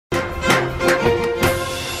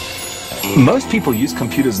Most people use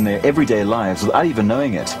computers in their everyday lives without even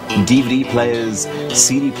knowing it. DVD players,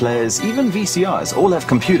 CD players, even VCRs all have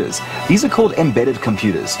computers. These are called embedded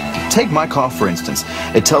computers. Take my car for instance.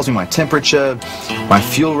 It tells me my temperature, my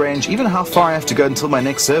fuel range, even how far I have to go until my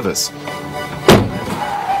next service.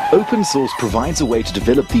 Open source provides a way to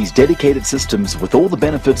develop these dedicated systems with all the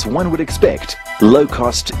benefits one would expect. Low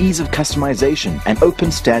cost, ease of customization, and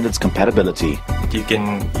open standards compatibility. You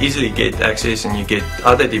can easily get access and you get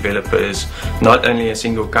other developers, not only a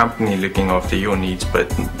single company looking after your needs, but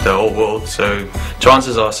the whole world. So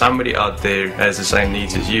chances are somebody out there has the same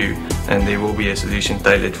needs as you, and there will be a solution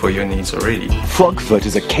tailored for your needs already. Frogfoot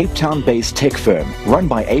is a Cape Town-based tech firm run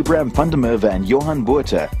by Abraham van der Merwe and Johan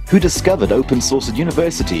Botha, who discovered open source at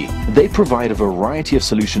university. They provide a variety of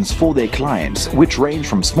solutions for their clients, which range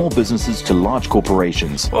from small businesses to large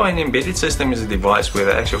corporations. Well, an embedded system is a device where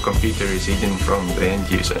the actual computer is hidden from the end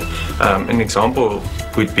user. An example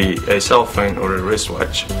would be a cell phone or a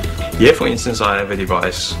wristwatch. Here, for instance, I have a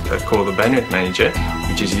device called the bandwidth manager,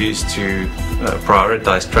 which is used to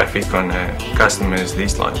prioritize traffic on a customer's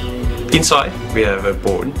lease line. Inside, we have a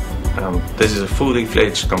board. This is a fully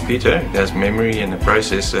fledged computer. It has memory and a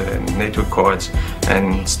processor and network cards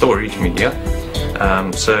and storage media.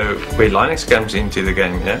 So where Linux comes into the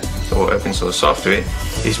game here, or open source software,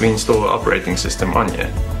 is we install an operating system on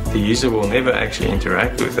here. The user will never actually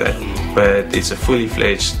interact with that, but it's a fully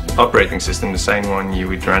fledged operating system, the same one you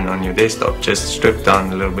would run on your desktop, just stripped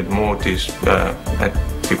down a little bit more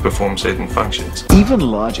to perform certain functions. Even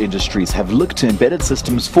large industries have looked to embedded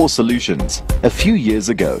systems for solutions. A few years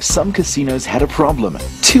ago, some casinos had a problem.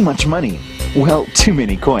 Too much money. Well, too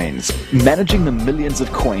many coins. Managing the millions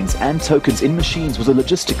of coins and tokens in machines was a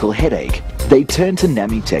logistical headache. They turned to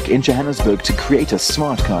AGS-TECH in Johannesburg to create a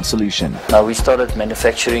smart card solution. We started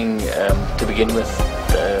manufacturing to begin with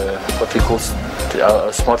what we call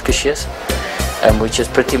our smart cashiers, which is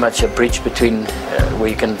pretty much a bridge between where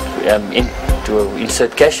you can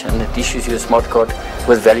insert cash and it issues you a smart card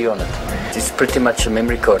with value on it. It's pretty much a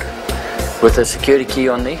memory card with a security key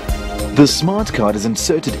on there. The smart card is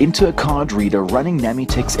inserted into a card reader running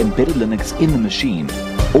AGS-TECH's embedded Linux in the machine.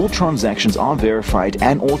 All transactions are verified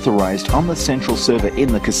and authorized on the central server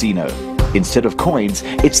in the casino. Instead of coins,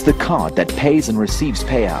 it's the card that pays and receives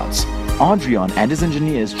payouts. Adrian and his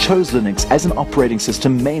engineers chose Linux as an operating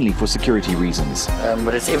system mainly for security reasons.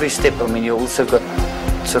 But it's every step. I mean, you also got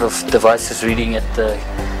sort of devices reading at the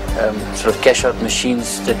sort of cash out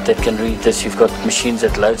machines that can read this. You've got machines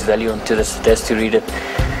that loads value onto this that has to read it.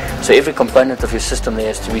 So every component of your system there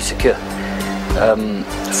has to be secure.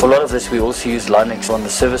 For a lot of this we also use Linux on the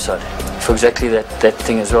server side for exactly that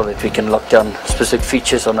thing as well, that we can lock down specific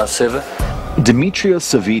features on our server. Dimitrios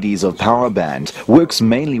Savidis of Powerband works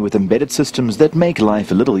mainly with embedded systems that make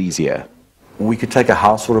life a little easier. We could take a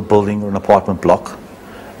house or a building or an apartment block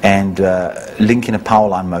and link in a power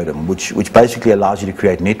line modem, which basically allows you to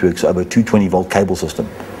create networks over a 220-volt cable system.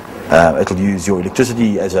 It'll use your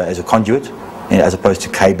electricity as a conduit, as opposed to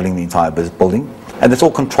cabling the entire building. And it's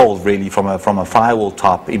all controlled really from a firewall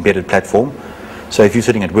type embedded platform. So if you're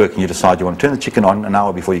sitting at work and you decide you want to turn the chicken on an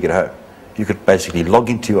hour before you get home, you could basically log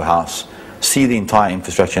into your house, see the entire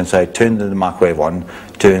infrastructure and say turn the microwave on,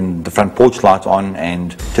 turn the front porch light on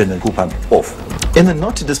and turn the pool pump off. In the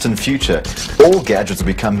not too distant future, all gadgets will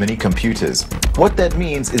become mini computers. What that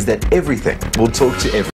means is that everything will talk to everything.